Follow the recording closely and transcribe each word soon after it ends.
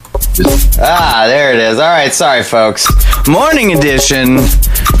Ah, there it is. All right, sorry, folks. Morning edition.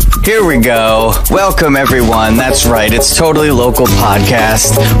 Here we go. Welcome, everyone. That's right. It's Totally Local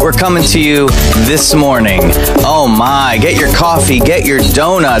Podcast. We're coming to you this morning. Oh, my. Get your coffee. Get your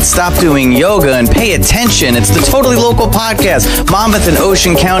donuts. Stop doing yoga and pay attention. It's the Totally Local Podcast. Monmouth and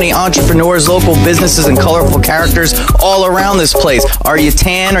Ocean County entrepreneurs, local businesses, and colorful characters all around this place. Are you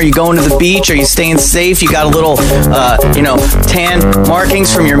tan? Are you going to the beach? Are you staying safe? You got a little, tan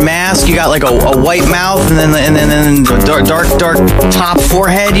markings from your mask. You got like a white mouth and then dark top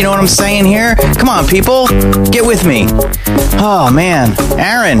forehead. You know what I'm saying here? Come on, people. Get with me. Oh, man.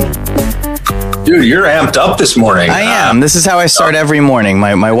 Aaron. Dude, you're amped up this morning. I am. This is how I start every morning.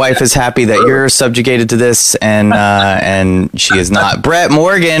 My wife is happy that you're subjugated to this, and she is not. Bret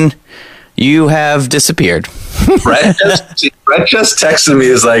Morgan, you have disappeared. Bret just texted me.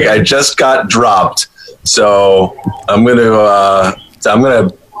 Is like, I just got dropped, so I'm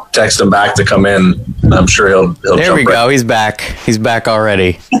gonna text him back to come in. I'm sure he'll there we go. He's back. He's back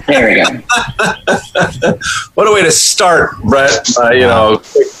already. There we go. What a way to start, Bret.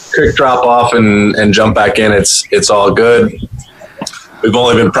 Quick drop off and jump back in. It's all good. We've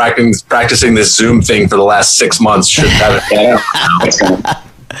only been practicing this Zoom thing for the last 6 months.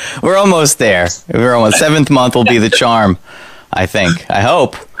 We're almost there. We're almost 7th month will be the charm, I think. I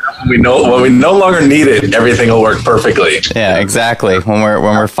hope. When we no longer need it, everything will work perfectly. Yeah, exactly. When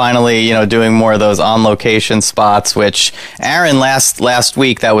we're finally, doing more of those on location spots, which Aaron last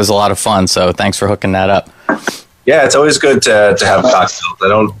week, that was a lot of fun. So thanks for hooking that up. Yeah, it's always good to have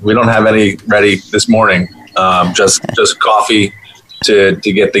cocktails. We don't have any ready this morning. Just coffee to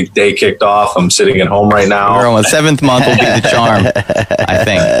get the day kicked off. I'm sitting at home right now. We're on 7th month will be the charm, I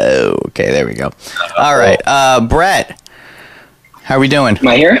think. Okay, there we go. All right, Bret. How are we doing? Am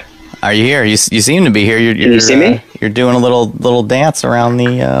I here? Are you here? You seem to be here. Can you see me? You're doing a little dance around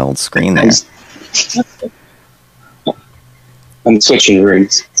the old screen there. I'm switching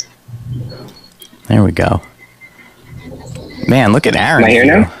rooms. There we go. Man, look at Aaron. Am I here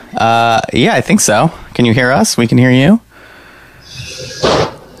now? Yeah, I think so. Can you hear us? We can hear you.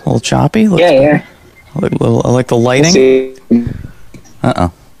 A little choppy. Yeah. I like the lighting.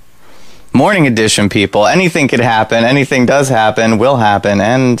 Morning edition, people. Anything could happen. Anything does happen, will happen,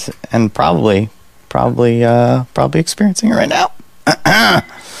 and probably experiencing it right now.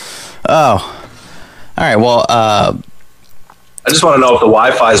 Oh, all right. Well, I just want to know if the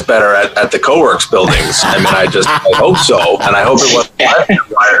Wi-Fi is better at the CoWorks buildings. I mean, I hope so, and I hope it wasn't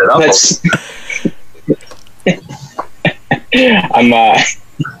wired up.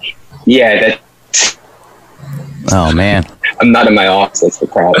 Yeah. Oh man. I'm not in my office. That's the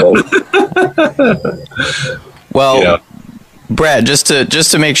problem. Well, Bret, just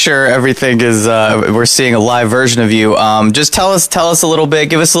to make sure everything is we're seeing a live version of you. Just tell us a little bit.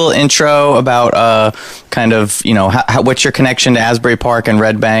 Give us a little intro about kind of what's your connection to Asbury Park and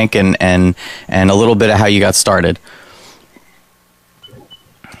Red Bank, and a little bit of how you got started.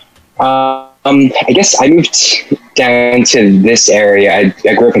 I guess I moved down to this area.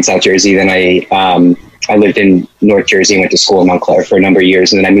 I grew up in South Jersey. Then I lived in North Jersey and went to school in Montclair for a number of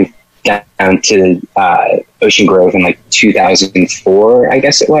years. And then I moved down to Ocean Grove in like 2004, I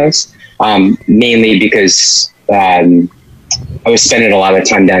guess it was. Mainly because I was spending a lot of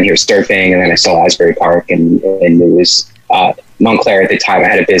time down here surfing, and then I saw Asbury Park, and it was Montclair at the time. I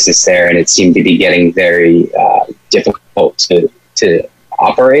had a business there, and it seemed to be getting very difficult to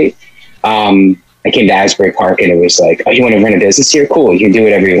operate. I came to Asbury Park, and it was like, oh, you want to run a business here? Cool. You can do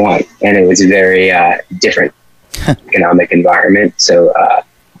whatever you want. And it was a very different economic environment. So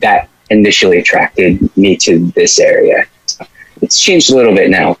that initially attracted me to this area. So it's changed a little bit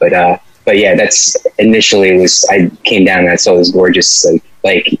now, but yeah, that's initially I came down and I saw this gorgeous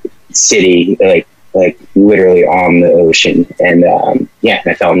like city, like literally on the ocean. And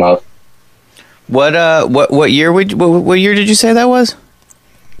I fell in love. What year what year did you say that was?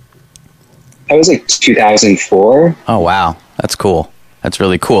 That was like 2004. Oh, wow. That's cool. That's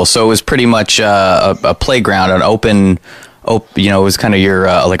really cool. So it was pretty much a playground, an open, it was kind of your,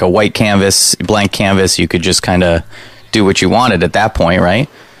 like a white canvas, blank canvas. You could just kind of do what you wanted at that point, right?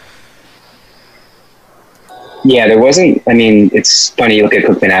 Yeah, there wasn't, it's funny, you look at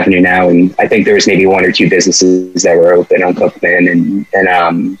Cookman Avenue now, and I think there was maybe 1 or 2 businesses that were open on Cookman.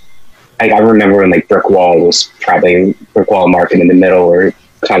 And I remember when like Brick Wall Market in the middle, or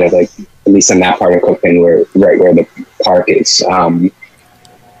kind of like, at least in that part of Cookman, right where the park is.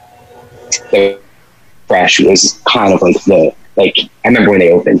 The Fresh was kind of like I remember when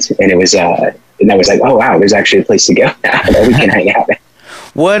they opened, and it was and I was like, oh wow, there's actually a place to go now that we can hang out.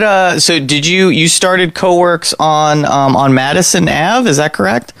 What so did you started CoWorks on Madison Ave, is that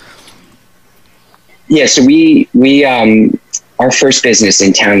correct? Yeah, so we our first business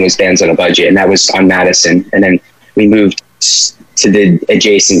in town was Bands on a Budget, and that was on Madison. And then we moved to the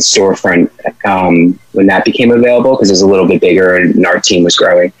adjacent storefront when that became available, because it was a little bit bigger and our team was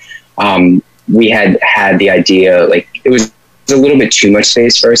growing. We had the idea, like, it was a little bit too much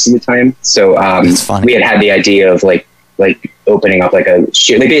space for us at the time. So we had the idea of like opening up like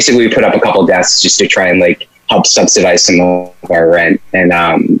basically we put up a couple desks just to try and like help subsidize some of our rent. And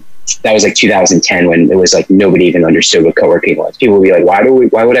that was like 2010, when it was like nobody even understood what co-working was. People would be like, why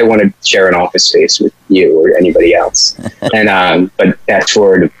would I want to share an office space with you or anybody else? And but fast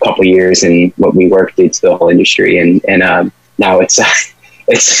forward a couple of years, and what we worked into the whole industry, and now it's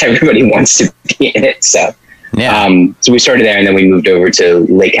everybody wants to be in it. So yeah. So we started there, and then we moved over to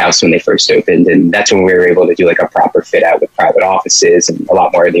Lake House when they first opened, and that's when we were able to do like a proper fit out with private offices and a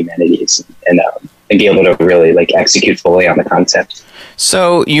lot more of the amenities, and be able to really like execute fully on the concept.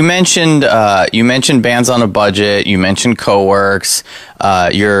 So you mentioned Bands on a Budget. You mentioned CoWorks.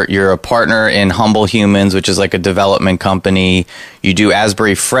 You're a partner in Humble Humans, which is like a development company. You do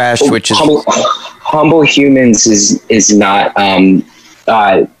Asbury Fresh, which is Humble Humans is not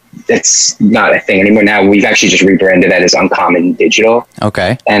that's not a thing anymore. Now we've actually just rebranded that as Uncommon Digital.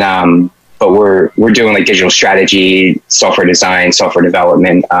 Okay. And but we're doing like digital strategy, software design, software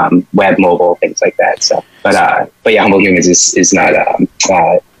development, web, mobile, things like that. So, but yeah, Humble Humans is not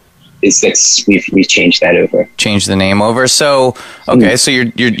we've changed that over. Changed the name over. So okay, so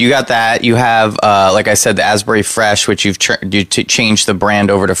you got that. You have like I said, the Asbury Fresh, which you changed the brand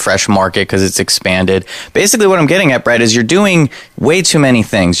over to Fresh Market because it's expanded. Basically, what I'm getting at, Bret, is you're doing way too many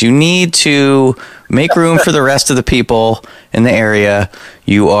things. You need to make room for the rest of the people in the area.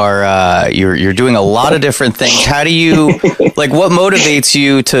 You are you're doing a lot of different things. How do you like? What motivates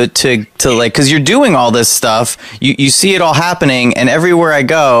you to like? Because you're doing all this stuff. You see it all happening, and everywhere I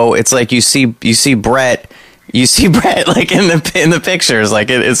go, it's like you see Bret. You see Bret like in the pictures, like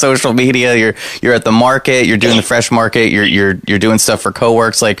in social media. You're at the market. You're doing the Fresh Market. You're doing stuff for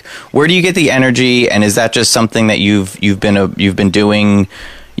CoWorks. Like, where do you get the energy? And is that just something that you've been doing,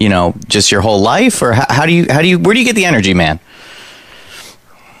 you know, just your whole life, or where do you get the energy, man?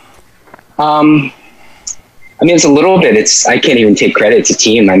 I mean, it's a little bit, I can't even take credit. It's a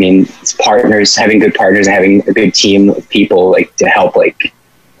team. I mean, it's partners, having good partners, and having a good team of people like to help, like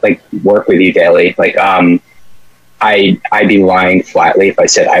work with you daily. Like, I'd be lying flatly if I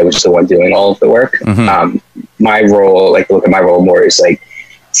said I was the one doing all of the work. Mm-hmm. My role, like, look at my role more is like,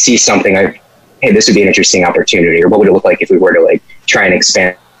 see something like, hey, this would be an interesting opportunity, or what would it look like if we were to like try and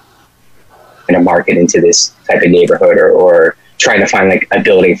expand in a market into this type of neighborhood, or trying to find like a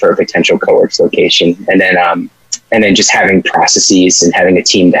building for a potential CoWorks location. And then just having processes and having a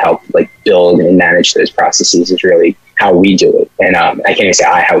team to help like build and manage those processes is really how we do it. And I can't even say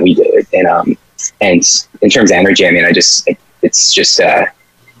how we do it. And in terms of energy, I mean, it's just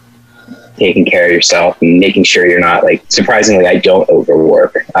taking care of yourself and making sure you're not like, surprisingly, I don't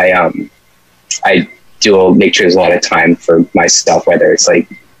overwork. I do make sure there's a lot of time for myself, whether it's like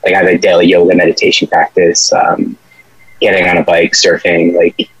I have a daily yoga meditation practice, getting on a bike, surfing,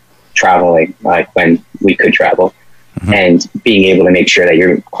 like traveling, like when we could travel, mm-hmm. and being able to make sure that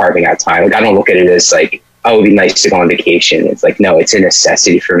you're carving out time. Like, I don't look at it as like, oh, it'd be nice to go on vacation. It's like, no, it's a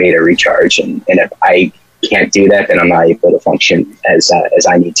necessity for me to recharge. And if I can't do that, then I'm not able to function as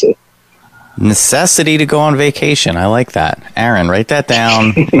I need to. Necessity to go on vacation. I like that. Aaron, write that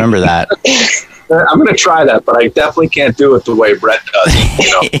down. Remember that. I'm going to try that, but I definitely can't do it the way Bret does.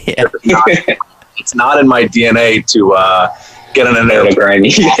 You know, yeah. It's not in my DNA to get in an airplane,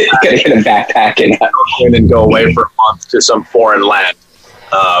 get in a backpack and go away for a month to some foreign land.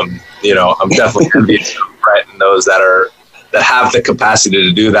 You know, I'm definitely envious of Bret and those that have the capacity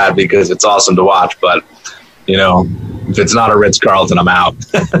to do that, because it's awesome to watch. But you know, if it's not a Ritz-Carlton, I'm out.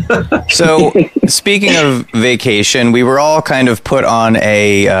 So, speaking of vacation, we were all kind of put on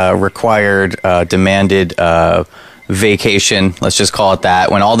a required, demanded vacation. Let's just call it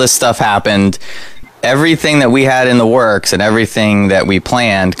that. When all this stuff happened, everything that we had in the works and everything that we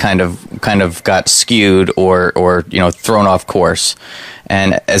planned kind of got skewed or you know, thrown off course.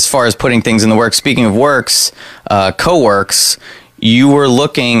 And as far as putting things in the works, speaking of works, CoWorks, you were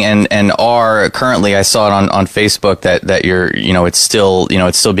looking and are currently, I saw it on Facebook that you're, you know, it's still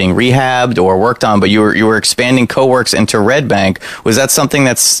being rehabbed or worked on, but you were expanding CoWorks into Red Bank. Was that something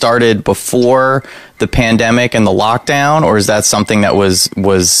that started before the pandemic and the lockdown, or is that something that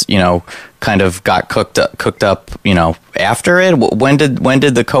was you know, kind of got cooked up, you know, after it? When did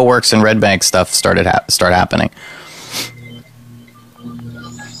the CoWorks and Red Bank stuff start happening?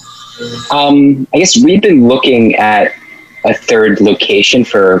 I guess we've been looking at a third location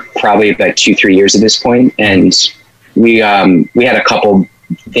for probably about 2-3 years at this point, and we had a couple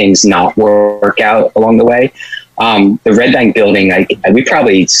things not work out along the way. The Red Bank building, we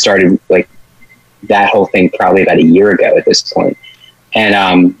probably started like that whole thing probably about a year ago at this point.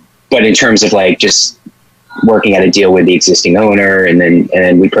 And but in terms of like just working out a deal with the existing owner, and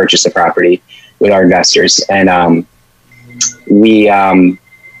then we purchased the property with our investors, and we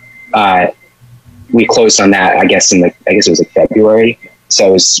closed on that, I guess it was like February. So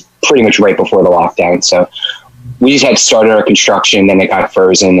it was pretty much right before the lockdown. So we just had started our construction, then it got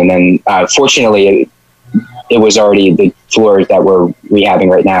frozen. And then fortunately it was already, the floor that we're rehabbing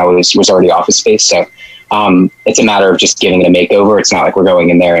right now was already office space. So it's a matter of just giving it a makeover. It's not like we're going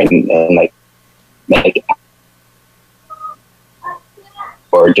in there and like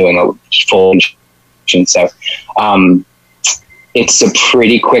or doing a full construction. So it's a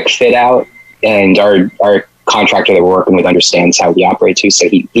pretty quick fit out. And our contractor that we're working with understands how we operate too. So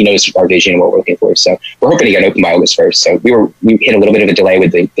he knows our vision and what we're looking for. So we're hoping to get open by August 1st. So we hit a little bit of a delay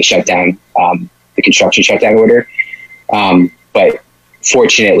with the shutdown, the construction shutdown order. But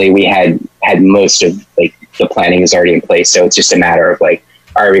fortunately we had most of like the planning is already in place. So it's just a matter of like,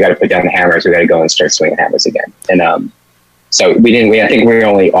 all right, we got to put down the hammers. We got to go and start swinging hammers again. And, so I think we were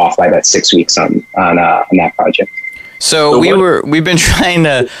only off by about 6 weeks on that project. So we've been trying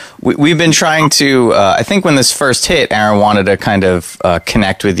to, I think when this first hit, Aaron wanted to kind of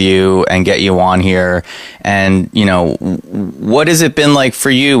connect with you and get you on here. And, what has it been like for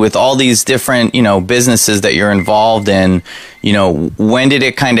you with all these different, businesses that you're involved in? When did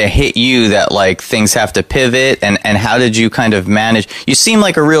it kind of hit you that like things have to pivot, and how did you kind of manage? You seem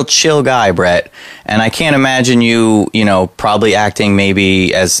like a real chill guy, Bret, and I can't imagine you, probably acting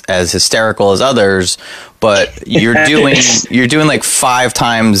maybe as hysterical as others, but you're doing like 5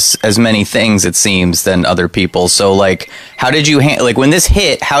 times as many things, it seems, than other people. So like, how did you when this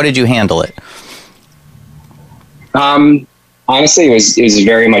hit, how did you handle it? Honestly, it was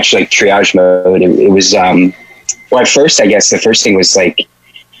very much like triage mode. It was, well, at first, I guess the first thing was like,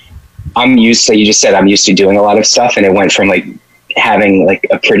 you just said, I'm used to doing a lot of stuff. And it went from like having like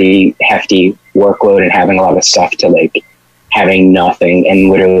a pretty hefty workload and having a lot of stuff to like having nothing, and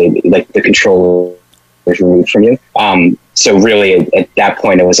literally like the control was removed from you. So really at that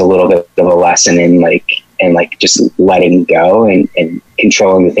point, it was a little bit of a lesson in like just letting go and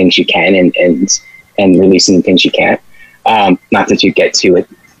controlling the things you can and releasing the things you can't. Not that you get to it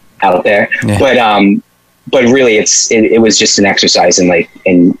out there, yeah. But really it was just an exercise in like,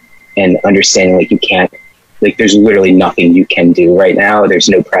 and understanding like you can't, like there's literally nothing you can do right now. There's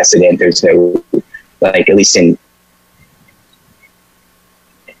no precedent. There's no, like, at least in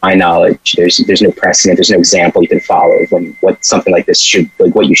my knowledge, there's no precedent. There's no example you can follow when what something like this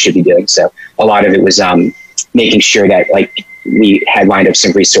what you should be doing. So a lot of it was making sure that like we had lined up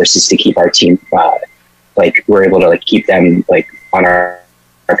some resources to keep our team, like we're able to like keep them like on our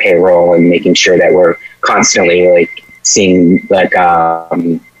payroll, and making sure that we're constantly like seeing like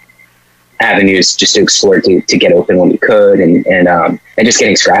avenues just to explore to get open when we could, and just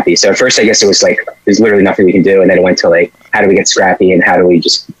getting scrappy. So at first, I guess it was like there's literally nothing we can do, and then it went to like, how do we get scrappy, and how do we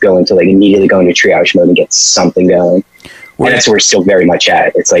just go into like immediately go into triage mode and get something going. And that's where we're still very much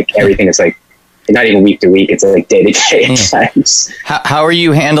at. It's like everything is like not even week to week, it's like day to day at times. How are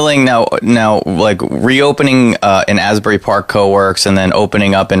you handling now like reopening in Asbury Park Co-works and then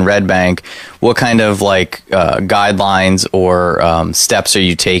opening up in Red Bank? What kind of like guidelines or steps are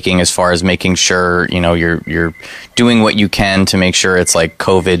you taking as far as making sure you're doing what you can to make sure it's like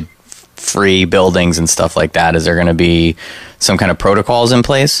COVID free buildings and stuff like that? Is there going to be some kind of protocols in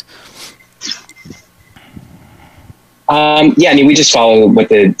place? Yeah, I mean, we just follow what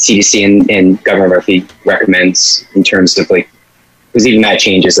the CDC and Governor Murphy recommends in terms of like, because even that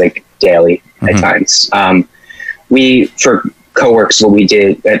changes like daily at times. For co-works, what we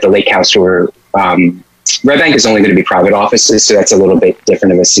did at the Lake House, where Red Bank is only going to be private offices, so that's a little bit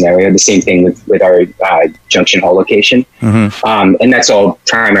different of a scenario. The same thing with our Junction Hall location, and that's all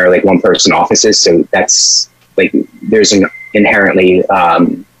primarily like one-person offices. So that's like there's an inherently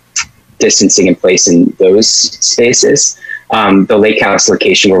distancing in place in those spaces. The Lake House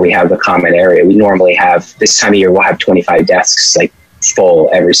location where we have the common area, we normally have this time of year, we'll have 25 desks like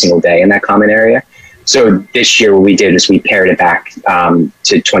full every single day in that common area. So this year what we did is we pared it back to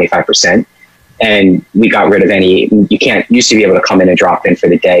 25%, and we got rid of used to be able to come in and drop in for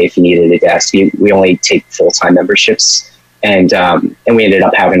the day if you needed a desk. We only take full-time memberships, and we ended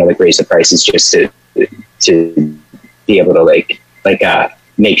up having to like raise the prices just to be able to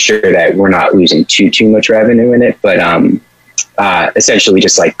make sure that we're not losing too much revenue in it. But essentially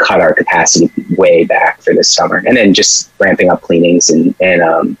just like cut our capacity way back for this summer, and then just ramping up cleanings and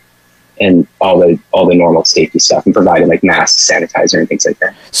all the normal safety stuff, and providing like masks, sanitizer, and things like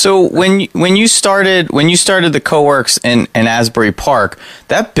that. So when you started the Co-works in Asbury Park,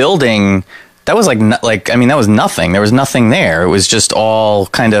 that building, that was that was nothing. There was nothing there. It was just all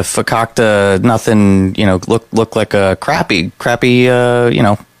kind of fakakta, nothing. Looked like a crappy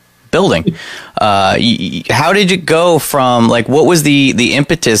building. How did you go from what was the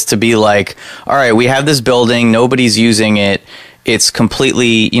impetus to be like, all right, we have this building, nobody's using it. It's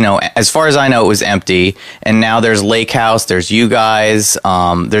completely, as far as I know, it was empty. And now there's Lake House, there's you guys,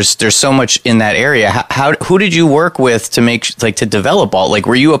 there's so much in that area. Who did you work with to to develop all,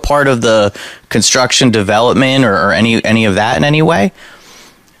 were you a part of the construction development or any of that in any way?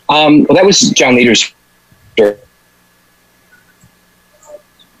 Well, that was John Leader's.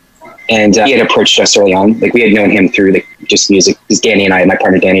 And he had approached us early on. We had known him through just music, because Danny and I, my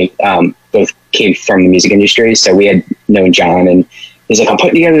partner Danny, both came from the music industry. So we had known John, and he's like, I'm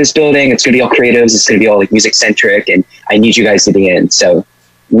putting together this building. It's going to be all creatives. It's going to be all music centric, and I need you guys to be in. So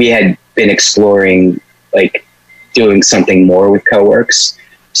we had been exploring doing something more with Co-works.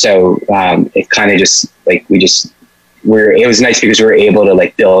 So it kind of just it was nice because we were able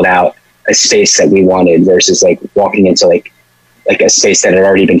to build out a space that we wanted versus walking into a space that had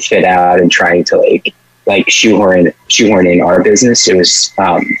already been fit out and trying to shoehorn in our business. It was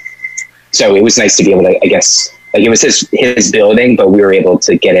so it was nice to be able to, I guess, it was his building, but we were able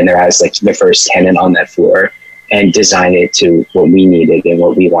to get in there as the first tenant on that floor and design it to what we needed and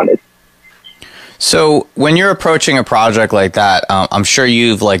what we wanted. So when you're approaching a project like that, I'm sure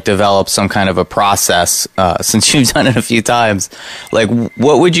you've developed some kind of a process since you've done it a few times.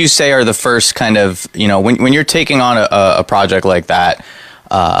 What would you say are the first kind of, when you're taking on a project like that,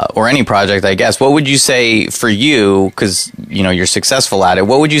 or any project, I guess, what would you say for you, because, you're successful at it,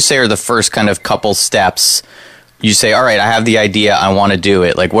 what would you say are the first kind of couple steps? You say, all right, I have the idea, I want to do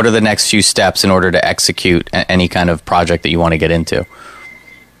it. What are the next few steps in order to execute any kind of project that you want to get into?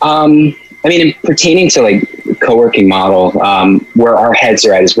 Pertaining to co-working model, where our heads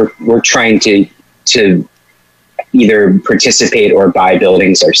are at is we're trying to either participate or buy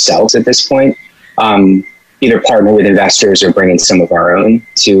buildings ourselves at this point. Either partner with investors or bring in some of our own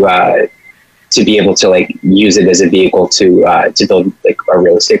to be able to use it as a vehicle to build a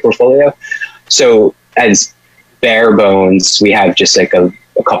real estate portfolio. So as bare bones, we have just a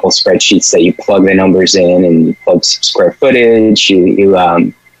couple spreadsheets that you plug the numbers in and you plug square footage.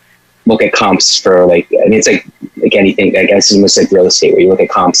 You look at comps for it's like anything, I guess it's almost real estate, where you look at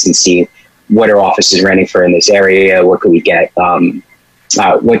comps and see what are offices renting for in this area, what could we get,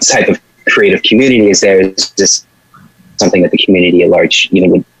 what type of creative community is there, is this something that the community at large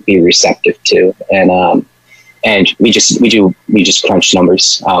would be receptive to, and we just crunch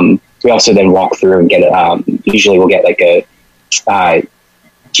numbers. We also then walk through and get usually we'll get a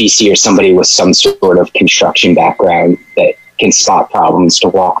GC or somebody with some sort of construction background that can spot problems to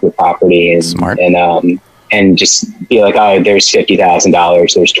walk the property and just be like, oh, there's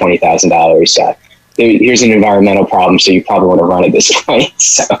 $50,000, there's $20,000. Here's an environmental problem, so you probably want to run at this point.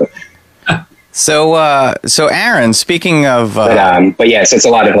 So Aaron, speaking of, but yeah, so it's a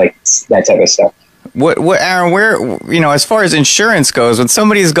lot of that type of stuff. What Aaron, where, as far as insurance goes, when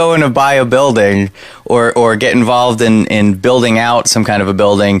somebody's going to buy a building or get involved in building out some kind of a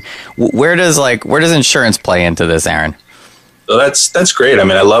building, where does insurance play into this, Aaron? So that's great.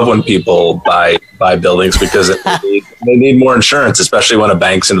 I love when people buy buildings because they need more insurance, especially when a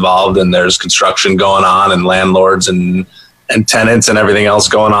bank's involved and there's construction going on and landlords and tenants and everything else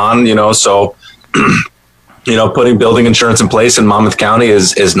going on, so, putting building insurance in place in Monmouth County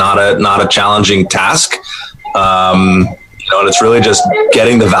is not a challenging task. And it's really just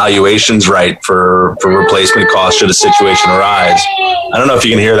getting the valuations right for replacement costs should a situation arise. I don't know if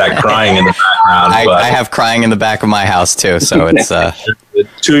you can hear that crying in the background. I have crying in the back of my house too, so it's the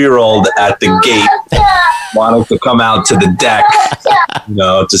 2-year-old at the gate wanting to come out to the deck,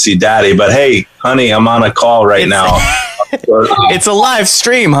 to see daddy. But hey, honey, I'm on a call right now. It's a live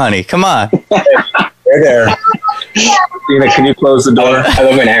stream, honey. Come on. Hey there. Tina, can you close the door? I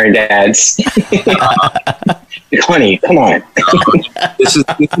love when Aaron dads. Honey, come on. This is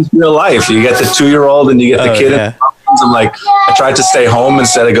real life. You get the 2-year-old and you get the kid. Yeah. I'm I tried to stay home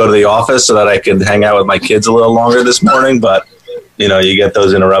instead of go to the office so that I could hang out with my kids a little longer this morning. But you get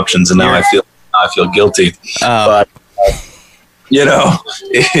those interruptions, and now I feel guilty. But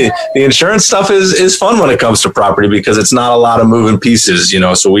the insurance stuff is fun when it comes to property because it's not a lot of moving pieces.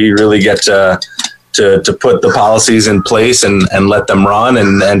 So we really get to to put the policies in place and let them run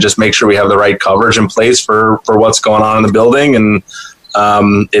and just make sure we have the right coverage in place for what's going on in the building. And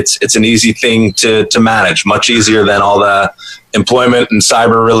it's an easy thing to manage, much easier than all the employment and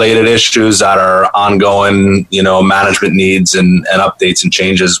cyber related issues that are ongoing, management needs and updates and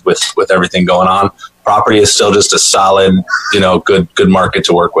changes with everything going on. Property is still just a solid, good market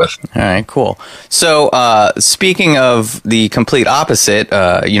to work with. All right, cool. So speaking of the complete opposite,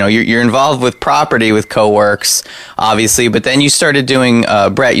 you're involved with property with CoWorks, obviously, but then you started doing,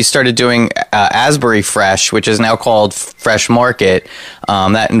 Bret, Asbury Fresh, which is now called Fresh Market.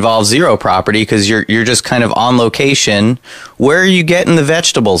 That involves zero property because you're just kind of on location. Where are you getting the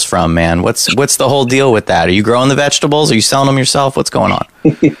vegetables from, man? What's the whole deal with that? Are you growing the vegetables? Are you selling them yourself? What's going on?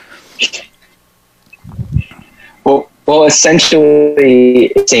 Well,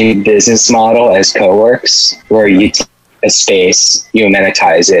 essentially, same business model as CoWorks, where you take a space, you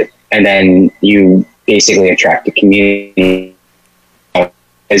amenitize it, and then you basically attract the community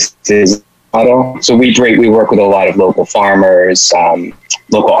as this model. So we work with a lot of local farmers,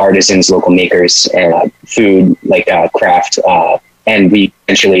 local artisans, local makers, and food like craft, and we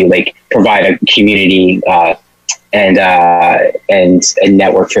essentially provide a community and a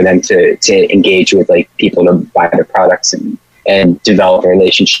network for them to engage with people to buy their products and develop a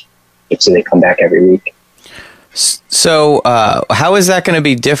relationship so they come back every week. So how is that going to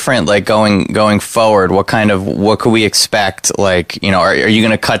be different going forward? What could we expect? Are you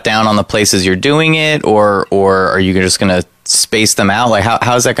going to cut down on the places you're doing it or are you just going to space them out?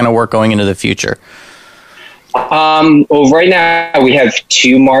 How is that going to work going into the future? Well, right now we have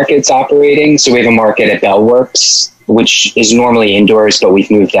 2 markets operating. So we have a market at Bellworks, which is normally indoors, but we've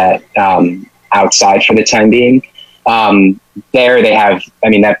moved that outside for the time being. There they have,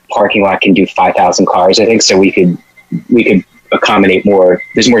 that parking lot can do 5,000 cars, I think. So we could accommodate more.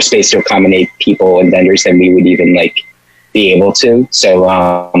 There's more space to accommodate people and vendors than we would even be able to.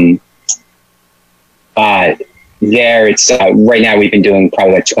 So there it's right now we've been doing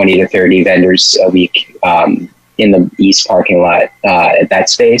probably 20 to 30 vendors a week in the east parking lot at that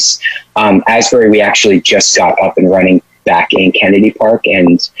space. Asbury, we actually just got up and running back in Kennedy Park,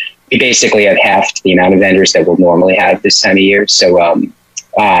 and we basically have half the amount of vendors that we'll normally have this time of year. So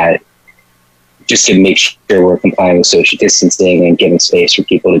just to make sure we're complying with social distancing and giving space for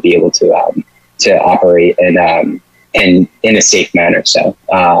people to be able to operate and in a safe manner. So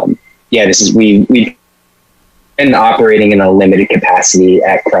we've been operating in a limited capacity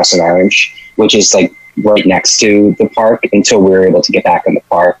at Crescent Orange, which is right next to the park, until we were able to get back in the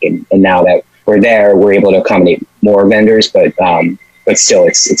park. And now that we're there, we're able to accommodate more vendors, but still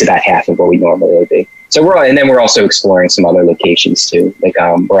it's about half of what we normally would be. So we're also exploring some other locations too.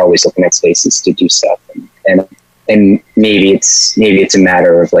 We're always looking at spaces to do stuff, and maybe it's a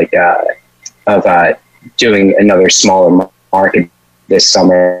matter of doing another smaller market this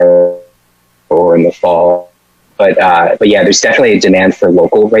summer or in the fall. But yeah, there's definitely a demand for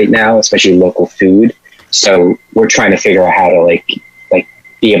local right now, especially local food. So we're trying to figure out how to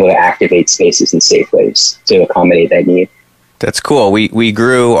be able to activate spaces in safe ways to accommodate that need. That's cool. We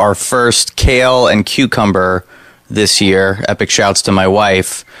grew our first kale and cucumber this year. Epic shouts to my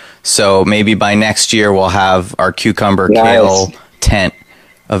wife. So maybe by next year we'll have our cucumber kale tent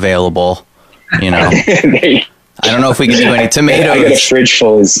available. I don't know if we can do any tomatoes. I got a fridge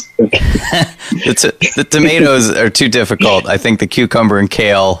full. The tomatoes are too difficult. I think the cucumber and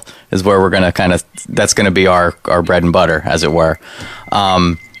kale is where we're going to that's going to be our bread and butter, as it were.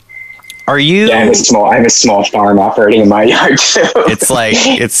 Are you? Yeah, I have a small farm operating in my yard too.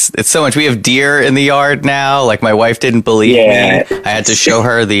 It's so much. We have deer in the yard now. My wife didn't believe me. I had to show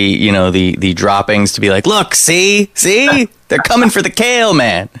her the droppings to be look, see, they're coming for the kale,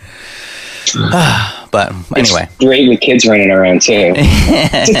 man. But anyway, it's great with kids running around too.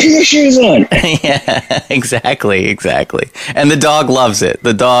 Put your shoes on. Yeah, exactly. And the dog loves it.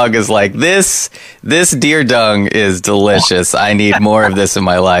 The dog is like, this deer dung is delicious. I need more of this in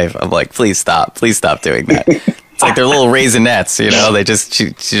my life. I'm like, please stop doing that. It's like they're little raisinets,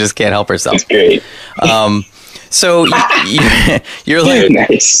 she just can't help herself. That's great. So you're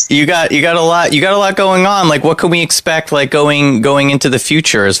nice. You got a lot going on. What can we expect going into the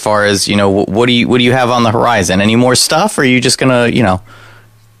future as far as, what do you have on the horizon? Any more stuff, or are you just gonna,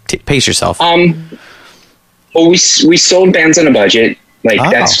 pace yourself? Well, we sold Bands on a Budget.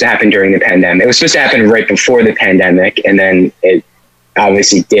 That's happened during the pandemic. It was supposed to happen right before the pandemic, and then it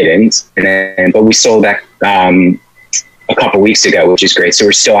obviously didn't. But we sold that a couple weeks ago, which is great. So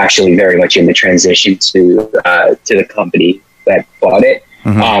we're still actually very much in the transition to the company that bought it.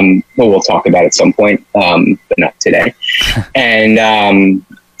 Mm-hmm. But we'll talk about it at some point, but not today. And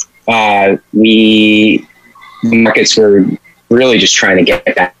the markets were really just trying to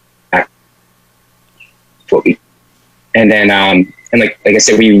get back to what we, and then, and like I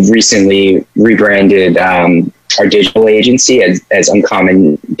said, we recently rebranded, our digital agency as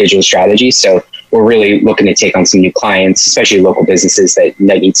Uncommon Digital Strategy. So we're really looking to take on some new clients, especially local businesses that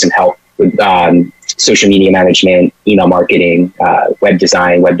need some help with social media management, email marketing, web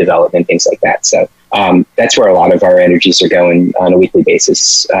design, web development, things like that. So that's where a lot of our energies are going on a weekly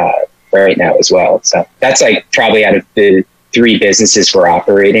basis right now as well. So that's like probably out of the 3 businesses we're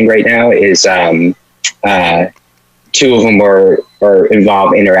operating right now is 2 of them are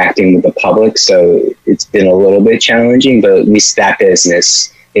involved interacting with the public. So it's been a little bit challenging, but at least that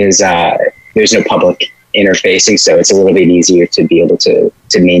business is, there's no public interfacing. So it's a little bit easier to be able to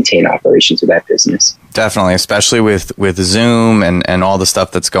maintain operations of that business. Definitely, especially with Zoom and all the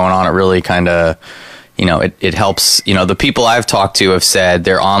stuff that's going on. It really kind of, it helps. The people I've talked to have said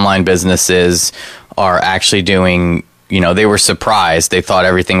their online businesses are actually doing, they were surprised. They thought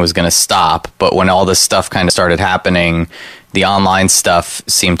everything was going to stop. But when all this stuff kind of started happening, the online stuff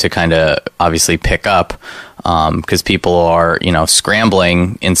seemed to kind of obviously pick up because people are,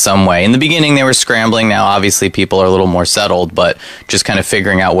 scrambling in some way. In the beginning, they were scrambling. Now, obviously, people are a little more settled, but just kind of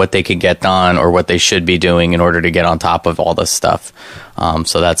figuring out what they could get done or what they should be doing in order to get on top of all this stuff.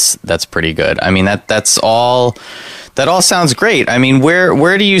 So that's pretty good. I mean, that all sounds great. I mean,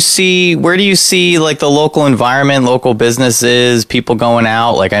 where do you see like the local environment, local businesses, people going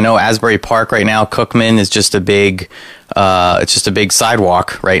out? Like I know Asbury Park right now, Cookman is just a big, it's just a big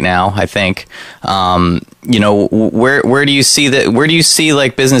sidewalk right now, I think. Where do you see that? Where do you see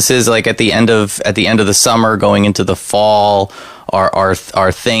like businesses like at the end of the summer going into the fall?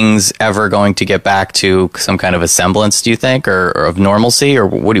 Are things ever going to get back to some kind of a semblance, do you think, or of normalcy, or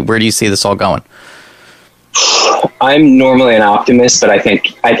where do you see this all going? I'm normally an optimist, but I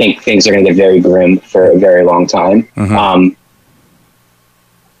think things are going to get very grim for a very long time. Mm-hmm.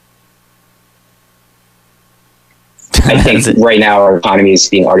 I think right now our economy is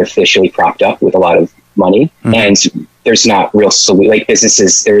being artificially propped up with a lot of money, mm-hmm. and there's not real like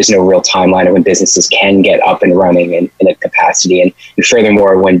businesses. There is no real timeline of when businesses can get up and running in a capacity, and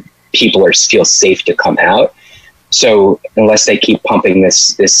furthermore, when people feel safe to come out. So unless they keep pumping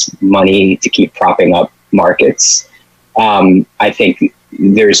this money to keep propping up markets, I think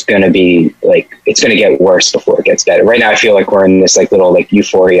there's going to be like, it's going to get worse before it gets better. Right now, I feel like we're in this like little like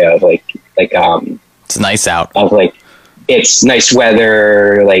euphoria of like it's nice out, of like, it's nice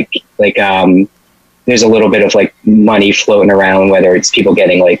weather. Like there's a little bit of like money floating around, whether it's people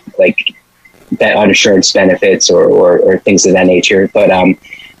getting like that insurance benefits or things of that nature. But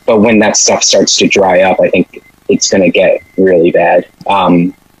when that stuff starts to dry up, I think it's going to get really bad.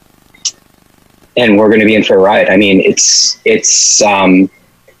 And we're going to be in for a ride. I mean,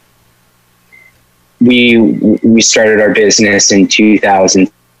 we started our business in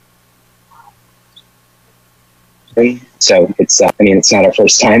 2000. So it's not our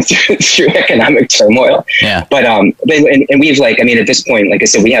first time through economic turmoil. Yeah. But we've like, I mean, at this point, like I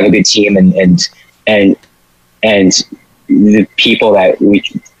said, we have a good team and the people that we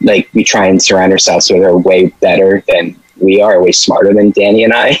try and surround ourselves with are way better than we are, way smarter than Danny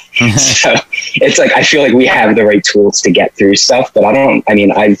and I. So it's like, I feel like we have the right tools to get through stuff, but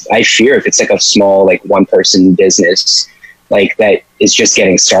I fear if it's like a small, like 1-person business, like that is just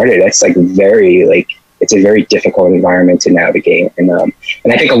getting started. It's like it's a very difficult environment to navigate. And I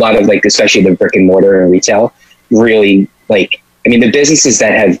think a lot of like, especially the brick and mortar and retail really like, I mean, the businesses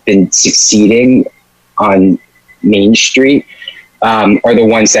that have been succeeding on Main Street, are the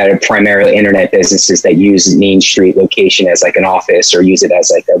ones that are primarily internet businesses that use Main Street location as like an office or use it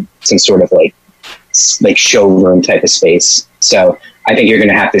as like some sort of like showroom type of space. So I think you're going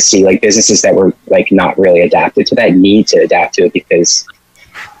to have to see like businesses that were like not really adapted to that need to adapt to it, because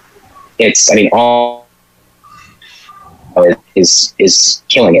all is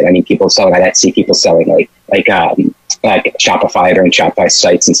killing it. I mean, people selling on Etsy, people selling like Shopify or in Shopify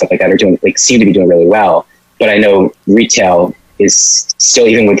sites and stuff like that seem to be doing really well. But I know retail is still,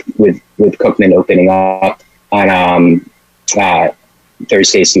 even with Cookman opening up on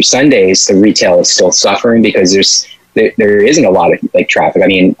Thursdays through Sundays, the retail is still suffering because there isn't a lot of like traffic. I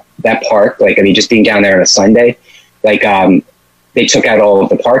mean, that park, just being down there on a Sunday, they took out all of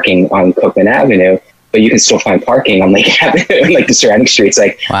the parking on Cookman Avenue, but you can still find parking on Lake Avenue, like the surrounding streets.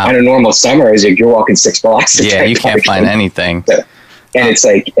 Wow. On a normal summer, you're walking 6 blocks. Yeah, you can't find anything. So, and it's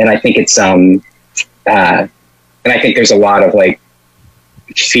like, and I think it's and I think there's a lot of like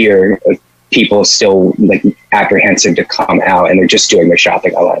fear of people still like apprehensive to come out, and they're just doing their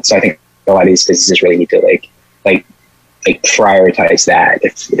shopping online. So I think a lot of these businesses really need to like like prioritize that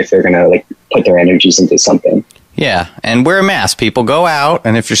if they're going to like put their energies into something. Yeah, and wear a mask. People, go out,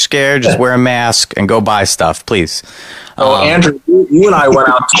 and if you're scared, just wear a mask and go buy stuff, please. Oh, Andrew, you and I went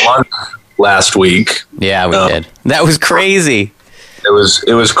out to lunch last week. Yeah, we did. That was crazy. It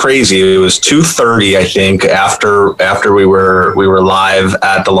was crazy. It was 2:30, I think, after we were live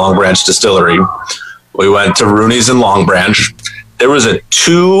at the Long Branch Distillery. We went to Rooney's in Long Branch. There was a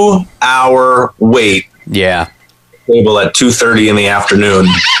 2-hour wait. Yeah. Table at 2:30 in the afternoon.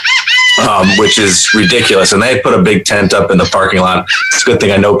 Which is ridiculous. And they had put a big tent up in the parking lot. It's a good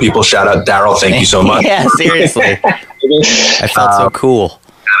thing I know people. Shout out Daryl. Thank you so much. Yeah, seriously. I felt so cool.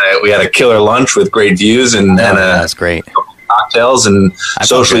 We had a killer lunch with great views and that's great. Cocktails and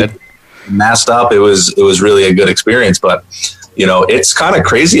socially masked up. It was really a good experience. But, you know, it's kind of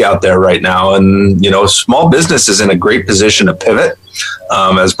crazy out there right now. And, you know, small business is in a great position to pivot.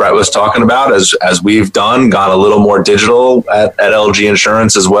 As Bret was talking about, as we've gone a little more digital at LG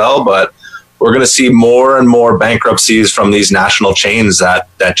Insurance as well, but we're going to see more and more bankruptcies from these national chains that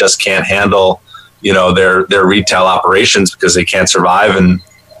just can't handle, you know, their retail operations because they can't survive. And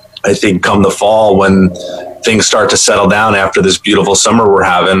I think come the fall, when things start to settle down after this beautiful summer we're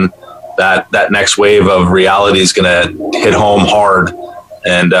having, that next wave of reality is going to hit home hard.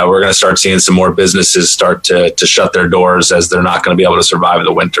 And we're going to start seeing some more businesses start to shut their doors as they're not going to be able to survive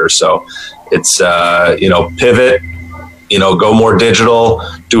the winter. So it's, you know, pivot, you know, go more digital,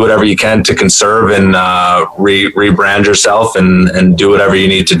 do whatever you can to conserve and rebrand yourself and do whatever you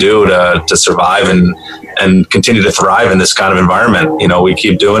need to do to survive and continue to thrive in this kind of environment. You know, we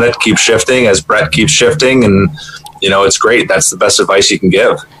keep doing it, keep shifting as Bret keeps shifting, and, you know, it's great. That's the best advice you can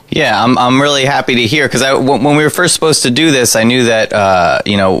give. Yeah, I'm really happy to hear, because when we were first supposed to do this, I knew that,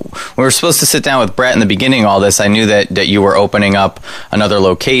 you know, we were supposed to sit down with Bret in the beginning of all this. I knew that you were opening up another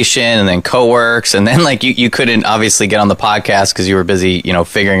location and then co-works, and then like you couldn't obviously get on the podcast because you were busy, you know,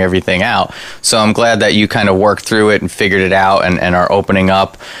 figuring everything out. So I'm glad that you kind of worked through it and figured it out and are opening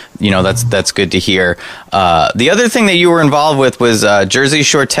up. You know, that's good to hear. The other thing that you were involved with was Jersey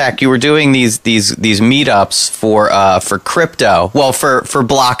Shore Tech. You were doing these meetups for crypto. Well, for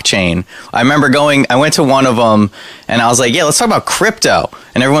blockchain. I remember I went to one of them and I was like, yeah, let's talk about crypto.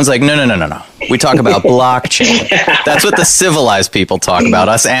 And everyone's like, no. We talk about blockchain. That's what the civilized people talk about.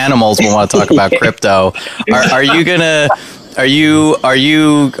 Us animals will want to talk about crypto. Are you gonna do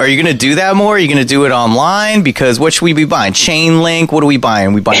that more? Are you gonna do it online? Because what should we be buying? Chainlink? What are we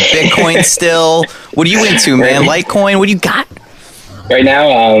buying? We buying Bitcoin still? What are you into, man? Litecoin? What do you got? Right now,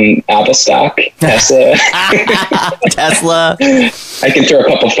 Apple stock, Tesla. Tesla. I can throw a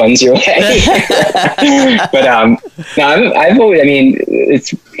couple funds your way. But no, I've always, I mean, it's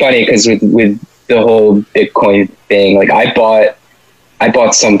funny because with the whole Bitcoin thing, like I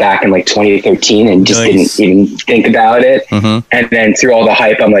bought some back in like 2013 and just didn't even think about it. Mm-hmm. And then through all the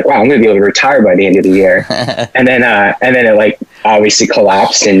hype, I'm like, wow, I'm going to be able to retire by the end of the year. and then it like obviously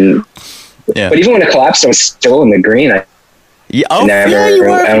collapsed. But even when it collapsed, I was still in the green. You were.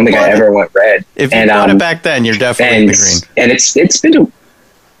 I don't think I ever went red. If you bought it back then, you're definitely in the green. And it's been,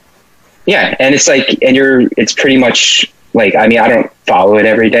 and it's like, it's pretty much like, I mean, I don't follow it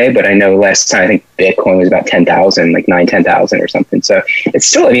every day, but I know last time I think Bitcoin was about 10,000, like 10,000 or something. So it's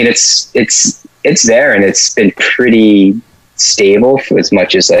still, I mean, it's there and it's been pretty stable for as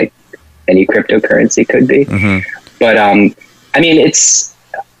much as like any cryptocurrency could be. Mm-hmm. But I mean,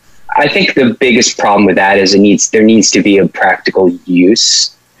 I think the biggest problem with that is there needs to be a practical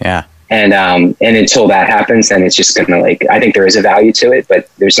use. Yeah. And until that happens, then it's just gonna like, I think there is a value to it, but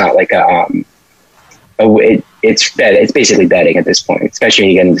there's not like it's basically betting at this point, especially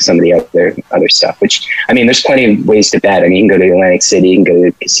when you get into some of the other stuff, which, I mean, there's plenty of ways to bet. I mean, you can go to Atlantic City, you can go to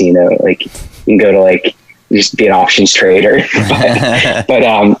a casino, like you can go to like, just be an options trader. but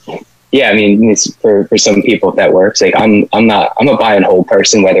yeah, I mean, it's for some people, if that works, like I'm a buy and hold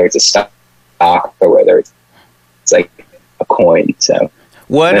person, whether it's a stock or whether it's like a coin. So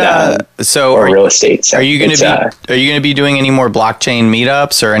what, or real estate. So are you going to be doing any more blockchain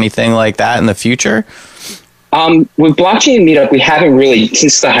meetups or anything like that in the future? With blockchain meetup, we haven't really,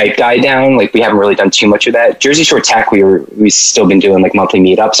 since the hype died down, like we haven't really done too much of that. Jersey Shore Tech, we've still been doing like monthly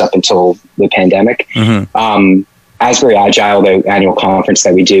meetups up until the pandemic. Mm-hmm. Asbury Agile, the annual conference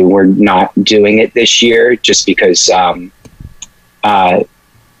that we do, we're not doing it this year just because I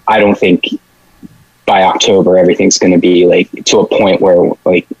don't think by October everything's going to be like to a point where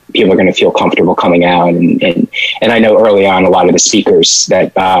like people are going to feel comfortable coming out, and I know early on a lot of the speakers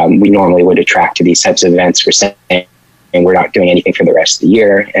that we normally would attract to these types of events were saying we're not doing anything for the rest of the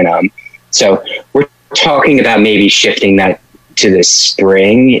year, and so we're talking about maybe shifting that to the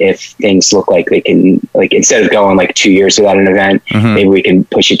spring if things look like they can, like, instead of going like 2 years without an event, maybe we can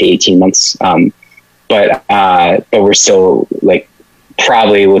push it to 18 months. But we're still like,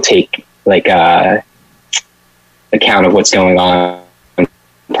 probably will take like account of what's going on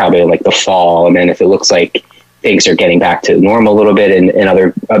probably like the fall. And then if it looks like things are getting back to normal a little bit and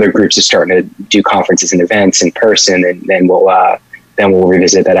other groups are starting to do conferences and events in person, and then we'll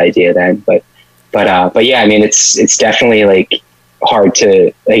revisit that idea then. But yeah, I mean, it's definitely like hard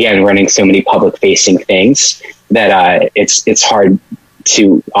to, again, running so many public facing things that it's hard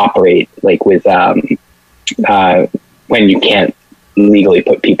to operate like with when you can't legally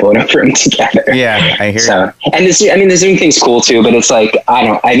put people in a room together. Yeah, I hear you. And the Zoom thing's cool too, but it's like,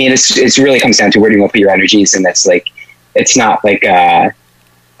 it's really comes down to where do you want to put your energies, and that's like, it's not like I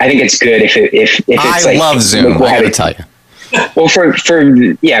think it's good if it's I love Zoom. I gotta tell you. Well, for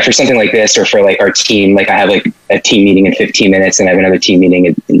something like this, or for like our team, like I have like a team meeting in 15 minutes and I have another team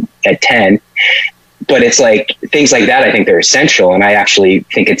meeting at 10. But it's like things like that, I think they're essential. And I actually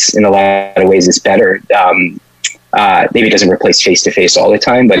think it's, in a lot of ways, it's better. Maybe it doesn't replace face-to-face all the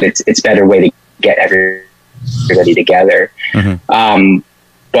time, but it's a better way to get everybody together.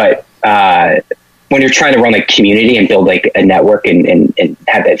 But when you're trying to run like community and build like a network and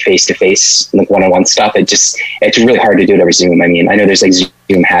have that face-to-face, like one-on-one stuff, it's really hard to do it over Zoom. I mean, I know there's like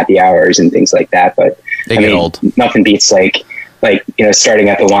Zoom happy hours and things like that, but they get old. Nothing beats like, starting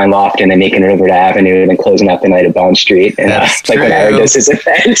at the Wine Loft and then making it over to Avenue and then closing out the night at Bond Street. And like when Aaron does his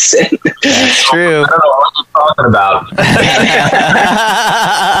events. That's true. I don't know what you're talking about.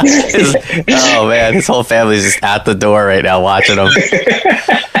 Oh man, this whole family's just at the door right now watching them.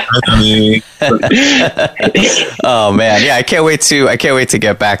 Oh man, yeah, I can't wait to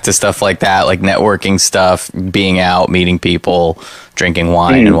get back to stuff like that, like networking stuff, being out, meeting people, drinking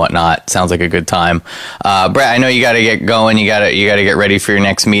wine and whatnot. Sounds like a good time. Bret, I know you got to get going. You got to get ready for your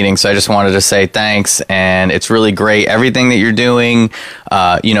next meeting. So I just wanted to say thanks, and it's really great everything that you're doing.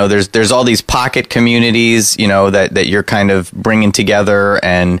 There's all these pocket communities, that you're kind of bringing together,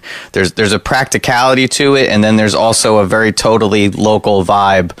 and there's a practicality to it, and then there's also a very totally local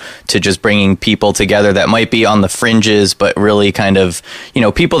vibe to just bringing people together that might be on the fringes, but really kind of,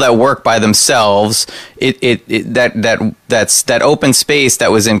 people that work by themselves. That's that open space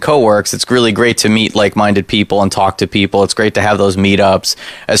that was in Coworks. It's really great to meet like-minded people and talk to people. It's great to have those meetups.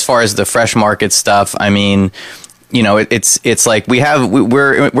 As far as the fresh market stuff, I mean, it's like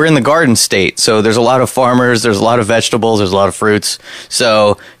we're in the garden state, so there's a lot of farmers, there's a lot of vegetables, there's a lot of fruits.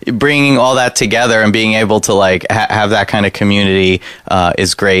 So bringing all that together and being able to like have that kind of community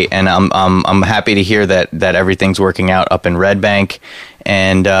is great. And I'm happy to hear that everything's working out up in Red Bank.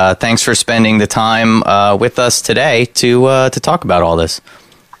 And thanks for spending the time with us today to talk about all this.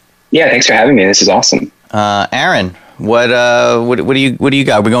 Yeah, thanks for having me. This is awesome. Aaron, what do you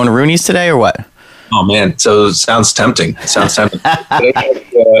got? We going to Rooney's today or what? Oh man, so sounds tempting. Today's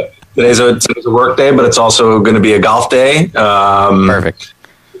a work day, but it's also going to be a golf day. Perfect.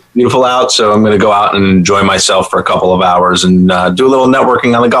 Beautiful out, so I'm going to go out and enjoy myself for a couple of hours and do a little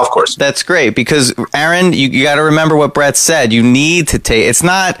networking on the golf course. That's great, because Aaron, you got to remember what Bret said. You need to take. It's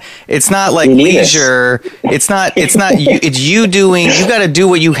not like leisure. It's not. It's you doing. You got to do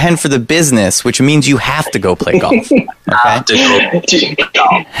what you can for the business, which means you have to go play golf. Okay. Do you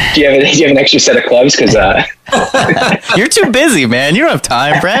have an extra set of clubs? Because you're too busy, man. You don't have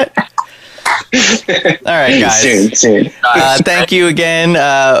time, Bret. All right, guys. Soon. Thank you again,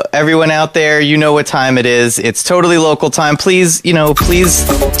 everyone out there. You know what time it is. It's totally local time. Please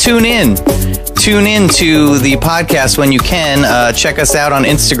tune in. Tune in to the podcast when you can. Check us out on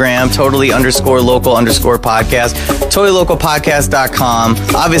Instagram, totally_local_podcast, totallylocalpodcast.com.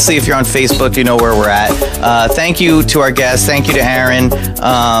 Obviously, if you're on Facebook, you know where we're at. Thank you to our guests. Thank you to Aaron.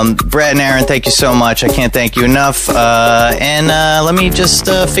 Bret and Aaron, thank you so much. I can't thank you enough. And let me just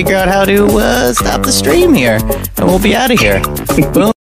figure out how to stop the stream here, and we'll be out of here. Boom.